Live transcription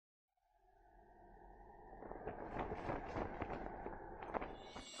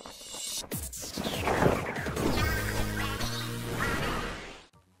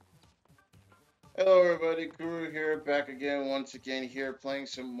Herokuuru here, back again, once again here, playing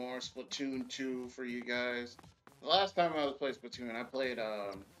some more Splatoon 2 for you guys. The last time I was playing Splatoon, I played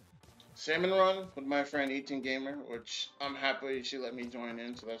Salmon Run with my friend 18 Gamer, which I'm happy she let me join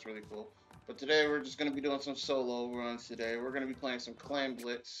in, so that's really cool. But today we're just going to be doing some solo runs today. We're going to be playing some Clam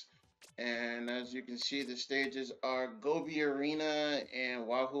Blitz. And as you can see, the stages are Gobi Arena and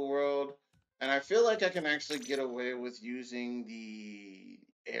Wahoo World. And I feel like I can actually get away with using the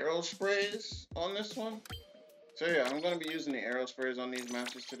Aerosprays on this one. So yeah, I'm going to be using the Aerosprays on these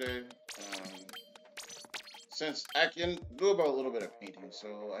matches today. Since I can do about a little bit of painting,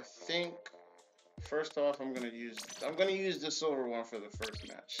 so I think first off I'm gonna use the silver one for the first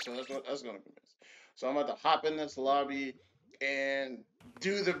match. So that's gonna be this. So I'm about to hop in this lobby and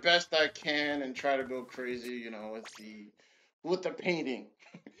do the best I can and try to go crazy, you know, with the painting.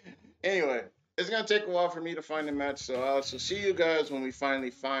 Anyway, it's gonna take a while for me to find a match, so I'll see you guys when we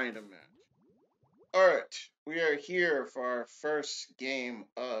finally find a match. Alright, we are here for our first game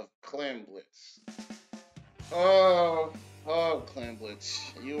of Clam Blitz. Oh, Clam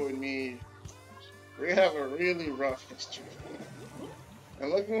Blitz, you and me, we have a really rough history. And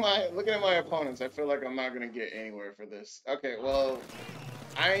looking at my opponents, I feel like I'm not gonna get anywhere for this. Okay, well,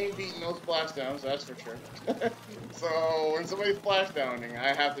 I ain't beating those splashdowns, that's for sure. So when somebody's splashdowning,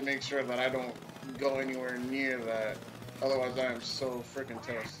 I have to make sure that I don't go anywhere near that. Otherwise, I am so freaking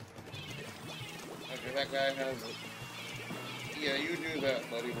toast. Okay, that guy has it. Yeah, you do that,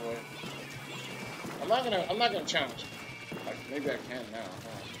 buddy boy. I'm not gonna challenge him. Like, maybe I can now.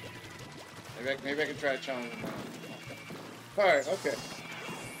 Huh? Maybe I can try to challenge him now. All right, okay.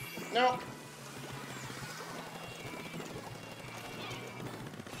 No.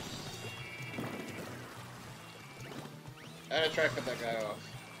 I gotta try to cut that guy off.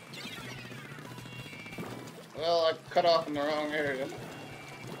 Well, I cut off in the wrong area.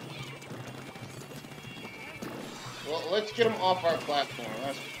 Well, let's get him off our platform,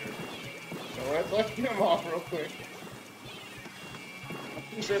 that's for sure. So let's get him off real quick.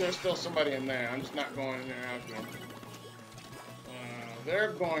 I'm sure there's still somebody in there. I'm just not going in there after him.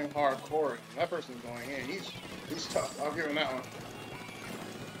 They're going hardcore. That person's going in. He's tough. I'll give him that one.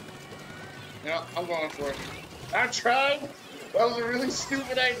 Yeah, I'm going for it. I tried. That was a really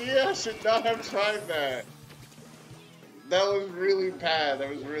stupid idea. I should not have tried that. That was really bad. That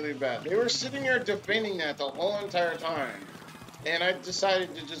was really bad. They were sitting there defending that the whole entire time. And I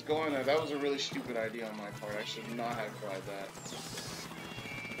decided to just go in there. That was a really stupid idea on my part. I should not have tried that.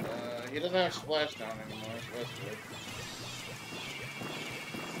 He doesn't have splashdown anymore, so that's good.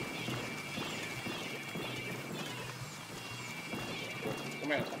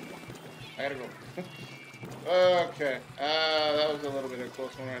 Come here. I gotta go. Okay. That was a little bit of a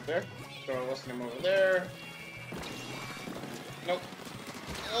close one right there. So let's get him over there. Nope.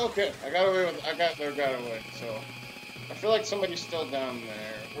 Okay, I got away, so I feel like somebody's still down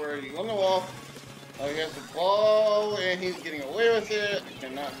there. Where are you? On the wall. Oh, he has the ball, and he's getting away with it. I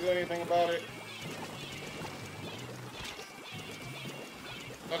cannot do anything about it.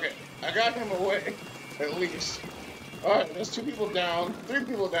 Okay, I got him away, at least. Alright, there's 2 people down, 3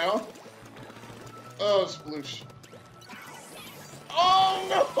 people down. Oh, sploosh. Oh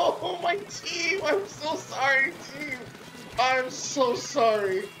no, my team! I'm so sorry, team! I'm so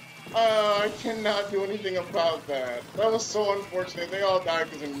sorry. I cannot do anything about that. That was so unfortunate. They all died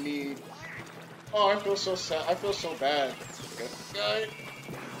because of me. Oh, I feel so sad. I feel so bad.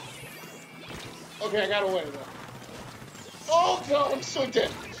 Okay, I got away though. Oh god, I'm so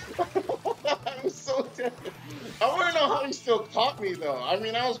dead. I'm so dead. I want to know how he still caught me though. I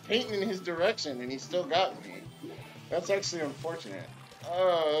mean, I was painting in his direction and he still got me. That's actually unfortunate.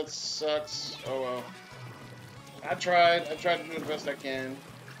 Oh, that sucks. Oh well. I tried to do the best I can.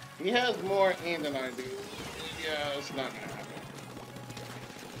 He has more aim than I do. Yeah, it's not gonna happen.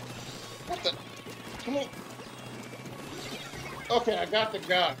 What the? Come on. Okay, I got the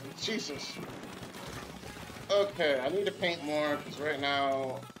guy. Jesus. Okay, I need to paint more because right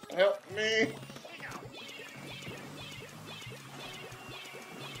now, help me.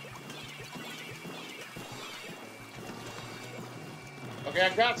 Okay,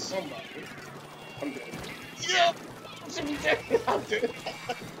 I got somebody. I'm dead. Yep! I'm dead.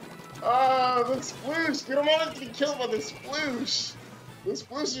 Ah, the sploosh! You don't want to be killed by the sploosh! The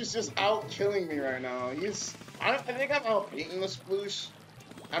sploosh is just out killing me right now. I think I'm out painting the sploosh.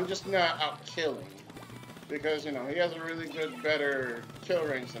 I'm just not out killing. Because, you know, he has a really good, better kill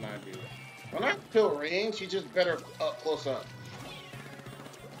range than I do. Well, not kill range, he's just better up close up.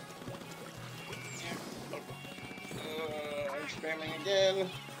 I'm spamming again.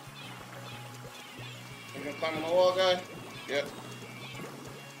 You gonna climb on the wall, guy? Yep.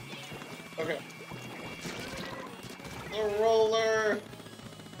 Okay. The roller.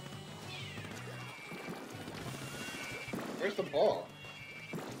 Where's the ball?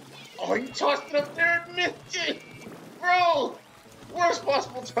 Oh, you tossed it up there and missed it! Bro! Worst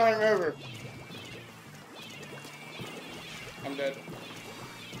possible time ever. I'm dead.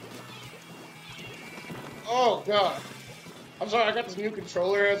 Oh god. I'm sorry, I got this new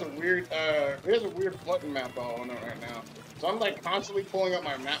controller. It has a weird button map on it right now. So I'm like constantly pulling up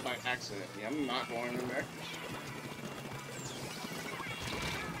my map by accident. Yeah, I'm not going in there.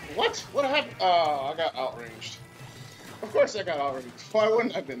 What? What happened? Oh, I got outranged. Of course I got outranged. Why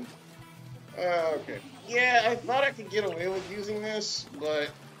wouldn't I have been? Okay. Yeah, I thought I could get away with using this, but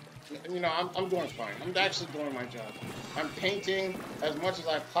you know, I'm doing fine. I'm actually doing my job. I'm painting as much as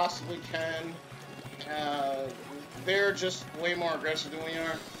I possibly can. They're just way more aggressive than we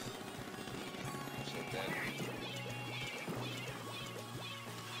are. I'm so dead.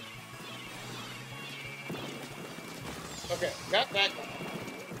 Okay, got that.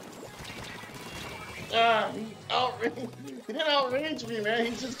 He didn't outrange me, man.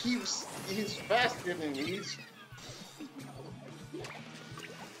 He just keeps, he's faster than me.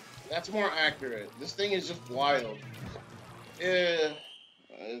 That's more accurate. This thing is just wild. Yeah,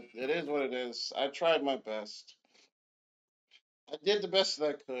 it is what it is. I tried my best. I did the best that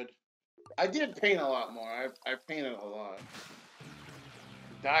I could. I did paint a lot more. I painted a lot.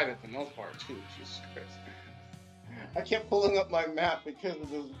 Died at the most part too. Jesus Christ. I kept pulling up my map because of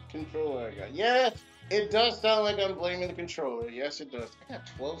the controller I got. Yeah, it does sound like I'm blaming the controller. Yes, it does. I got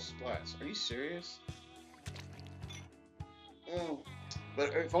 12 splats. Are you serious?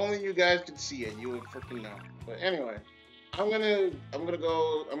 But if only you guys could see it, you would freaking know. But anyway, I'll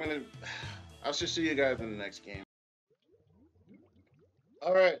just see you guys in the next game.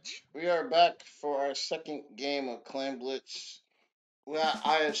 Alright, we are back for our second game of Clam Blitz. Well,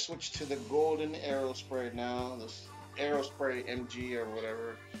 I have switched to the golden Aerospray now, this Aerospray MG or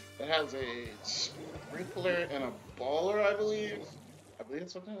whatever. It has a sprinkler and a baller, I believe. I believe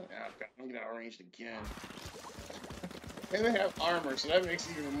it's something. Yeah, I'm getting outranged again. And they have armor, so that makes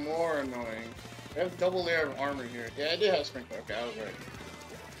it even more annoying. They have a double layer of armor here. Yeah, I did have sprinkler. Okay, I was right.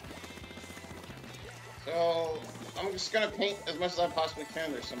 So, I'm just gonna paint as much as I possibly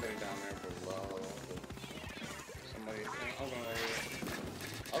can. There's somebody down there below. Somebody.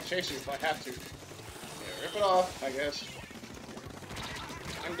 I'll chase you if I have to. Yeah, rip it off, I guess.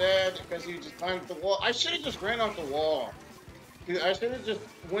 I'm dead because you just climbed the wall. I should have just ran off the wall. I should have just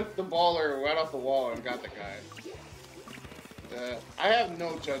went the baller right off the wall and got the guy. I have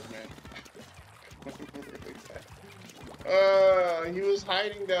no judgment. He was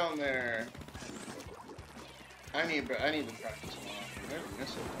hiding down there. I need to practice more. There's a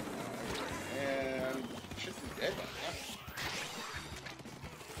missile right now, and should be dead by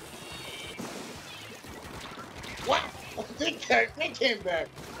now. Wow! They came back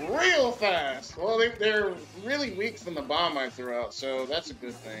real fast. Well, they're really weak from the bomb I threw out, so that's a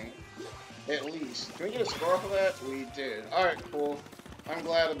good thing. At least. Can we get a score off of that? We did. Alright, cool. I'm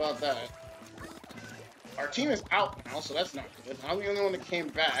glad about that. Our team is out now, so that's not good. I'm the only one that came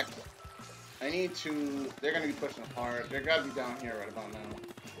back. I need to... They're going to be pushing hard. They're got to be down here right about now.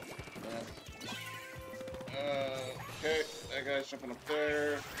 Yeah. Okay. That guy's jumping up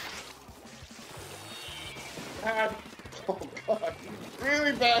there. Bad. Oh, God.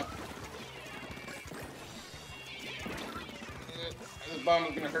 Really bad. This bomb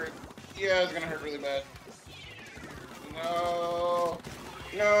is going to hurt. Yeah, it's gonna hurt really bad. No.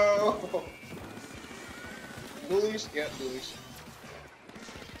 No. Bullies? Yeah, bullies.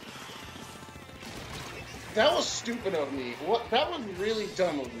 That was stupid of me. What? That was really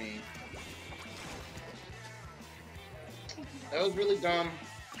dumb of me. That was really dumb.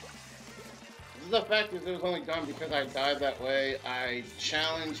 The fact is, it was only dumb because I died that way. I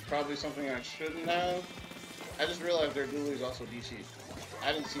challenged probably something I shouldn't have. I just realized their dualies also DC.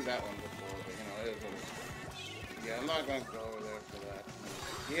 I didn't see that one before, but you know, it is what it is. Yeah, I'm not gonna go over there for that.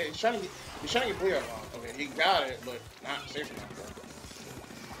 Yeah, he's trying to get Blue off. Okay, he got it, but not safe enough though.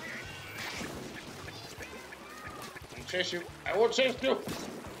 I'll chase you. I will chase you.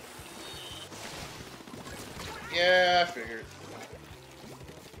 Yeah, I figured.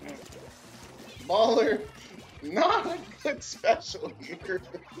 Baller, not a good special here.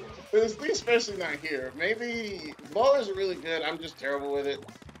 Especially not here. Maybe Baller's really good. I'm just terrible with it.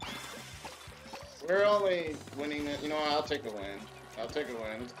 We're only winning it. You know what? I'll take a win. I'll take a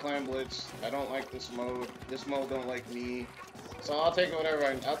win. It's Clam Blitz. I don't like this mode. This mode don't like me. So I'll take whatever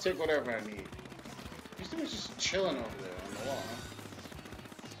I'll take whatever I need. These dudes just chilling over there on the wall.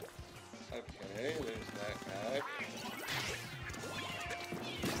 Okay, there's that guy.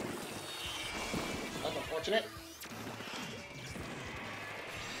 That's unfortunate.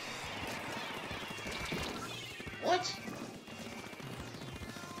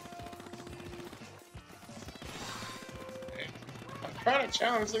 trying to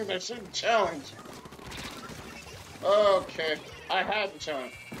challenge things I shouldn't challenge. Okay, I had the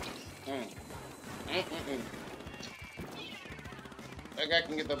challenge. That guy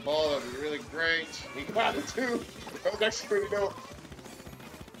can get the ball, that'd be really great. He got it too. That was actually pretty dope.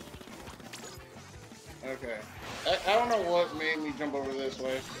 Okay. I don't know what made me jump over this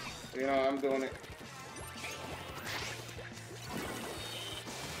way. You know, I'm doing it.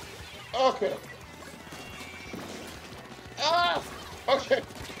 Okay. Ah! Okay.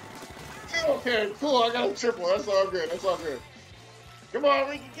 Okay, cool. I got a triple. That's all good. That's all good. Come on,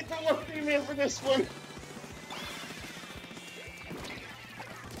 we can get the one female for this one.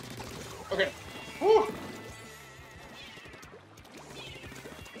 Okay. Whew.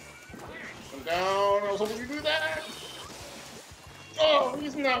 I'm down. I was hoping you do that. Oh,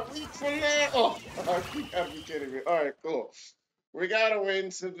 he's not weak from that. Oh, you gotta be kidding me. All right, cool. We gotta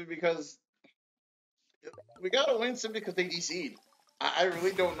win simply because they DC'd. I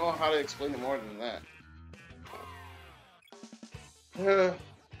really don't know how to explain it more than that. I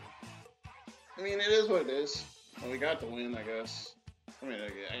mean, it is what it is. Well, we got the win, I guess. I mean, I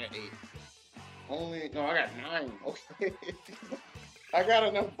got 8. No, I got 9. Okay. I got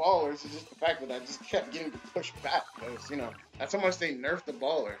enough ballers. It's just the fact that I just kept getting pushed back because, you know, that's how much they nerfed the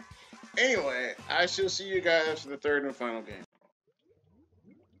baller. Anyway, I shall see you guys for the third and final game.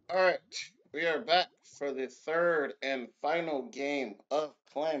 Alright, we are back for the third and final game of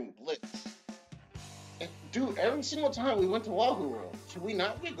Clam Blitz. Dude, every single time we went to Wahoo World, should we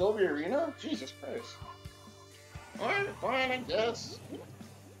not get Gobi Arena? Jesus Christ. Alright, fine, I guess.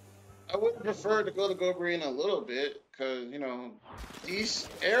 I would prefer to go to Gobi Arena a little bit, because, you know, these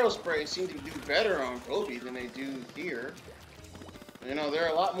Aerospray seem to do better on Gobi than they do here. You know, they're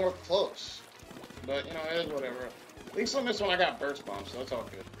a lot more close. But, you know, it is whatever. At least on this one I got Burst Bomb, so that's all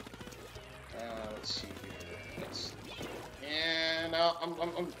good. Let's see here. And I'm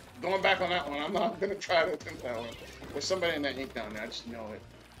going back on that one. I'm not going to try to attempt that one. There's somebody in that ink down there. I just know it.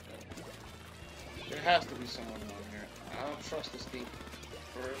 There has to be someone on here. I don't trust this ink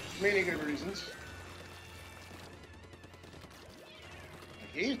for many good reasons.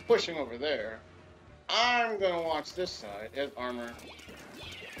 He's pushing over there. I'm going to watch this side. There's armor.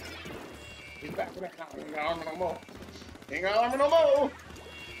 He's back to that now. He ain't got armor no more. He ain't got armor no more.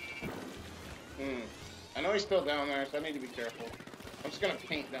 I know he's still down there, so I need to be careful. I'm just gonna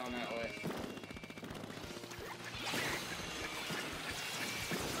paint down that way.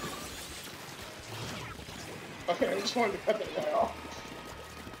 Okay, I just wanted to cut that guy off.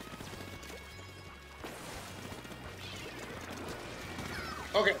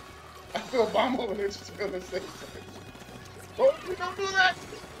 Okay, I feel a bomb over there just to be on the safe side. Oh, you don't do that!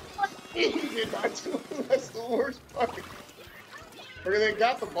 He did not do it. That's the worst part. Okay, they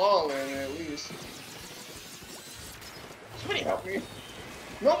got the ball in at least. Somebody help me.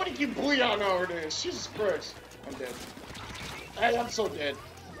 Nobody can bully out nowadays. Jesus Christ. I'm dead. I'm so dead.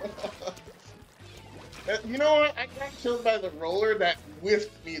 You know what? I got killed by the roller that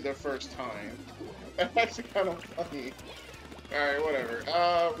whiffed me the first time. That's actually kind of funny. Alright, whatever.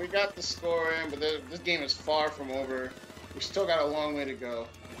 We got the score in, but this game is far from over. We still got a long way to go.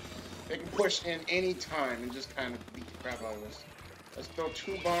 They can push in any time and just kind of beat the crap out of us. Let's throw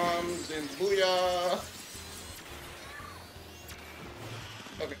 2 bombs and booyah!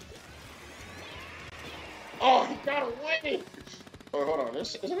 Okay. Oh, he got away! Oh, hold on.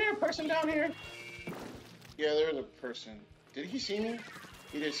 Isn't there a person down here? Yeah, there's a person. Did he see me?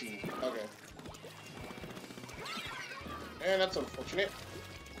 He did see me. Okay. And that's unfortunate.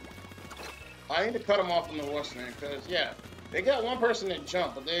 I need to cut him off from the western end, because, yeah, they got one person that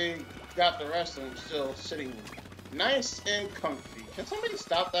jumped, but they got the rest of them still sitting nice and comfy. Can somebody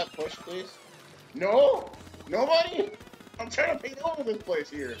stop that push, please? No? Nobody? I'm trying to paint over this place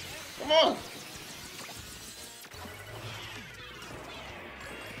here. Come on.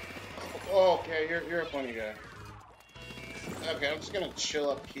 Oh, okay, you're a funny guy. Okay, I'm just gonna chill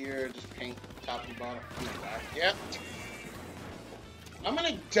up here, just paint top and bottom. I'm gonna die. Yep. I'm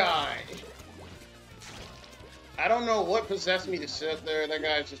gonna die. I don't know what possessed me to sit there. That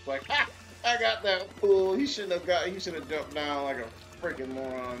guy's just like, ha! I got that fool. He should have jumped down like a freaking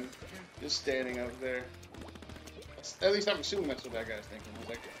moron. Just standing up there. At least I'm assuming that's what that guy's thinking. He's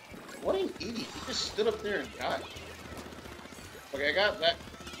like, what an idiot. He just stood up there and died. Okay, I got that.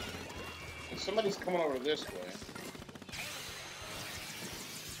 And somebody's coming over this way.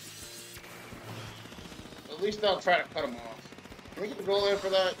 At least I'll try to cut him off. Can we get the goal in for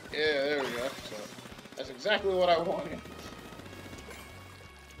that? Yeah, there we go. So, that's exactly what I wanted.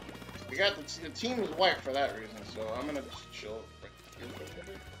 We got the team is white for that reason, so I'm gonna just chill right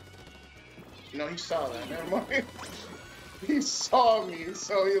here. No, he saw that. Never mind. He saw me,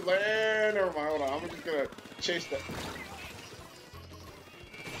 so he's like, never mind, hold on. I'm just gonna chase that.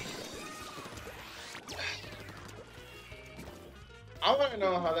 I want to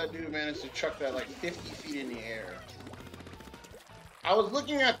know how that dude managed to chuck that like 50 feet in the air. I was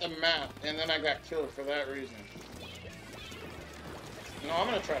looking at the map, and then I got killed for that reason. No, I'm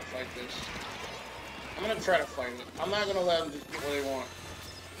gonna try to fight this. I'm gonna try to fight it. I'm not gonna let them just get what they want.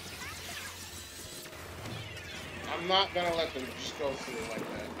 I'm not gonna let them just go through it like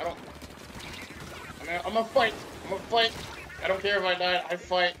that. I'm gonna fight. I'm gonna fight. I don't care if I die. I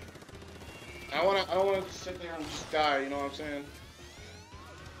fight. I don't wanna just sit there and just die. You know what I'm saying?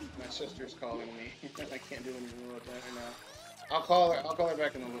 My sister's calling me. I can't do anything with that right now. I'll call her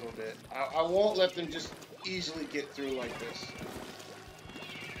back in a little bit. I won't let them just easily get through like this.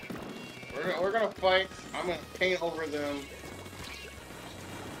 We're gonna fight. I'm gonna paint over them.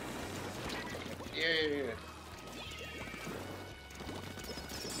 Yeah.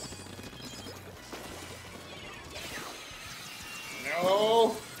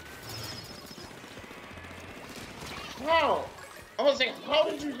 No. How? I was saying, how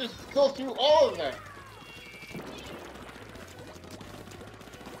did you just go through all of that?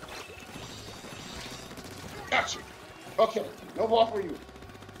 Got you. Okay, no ball for you.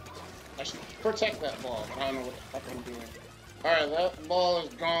 I should protect that ball, but I don't know what the fuck I'm doing. Alright, that ball is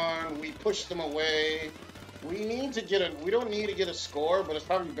gone. We pushed them away. We don't need to get a score, but it's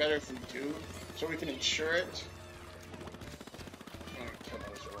probably better if we do, so we can ensure it.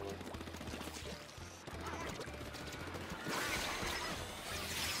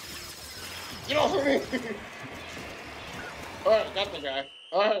 Get off of me! Alright, got the guy.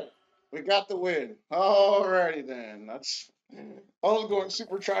 Alright, we got the win. Alrighty then. I was going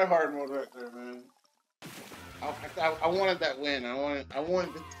super try hard mode right there, man. I wanted that win. I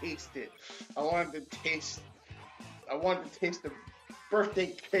wanted to taste it. I wanted to taste the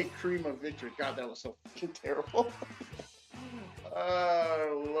birthday cake cream of victory. God, that was so fucking terrible.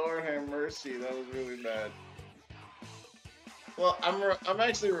 Lord have mercy. That was really bad. Well, I'm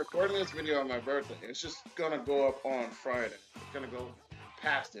actually recording this video on my birthday. It's just gonna go up on Friday. It's gonna go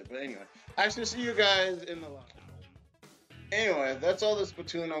past it, but anyway. I shall see you guys in the live. Anyway, that's all the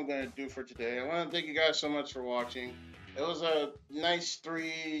Splatoon I'm gonna do for today. I want to thank you guys so much for watching. It was a nice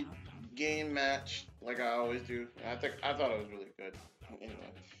 3-game match, like I always do. I thought it was really good.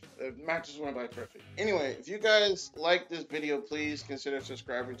 Anyway, the matches went by perfect. Anyway, if you guys like this video, please consider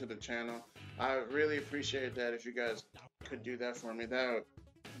subscribing to the channel. I really appreciate that. If you guys could do that for me, that would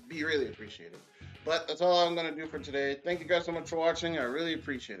be really appreciated. But that's all I'm gonna do for today. Thank you guys so much for watching. I really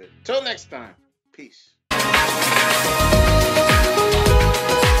appreciate it. Till next time, peace.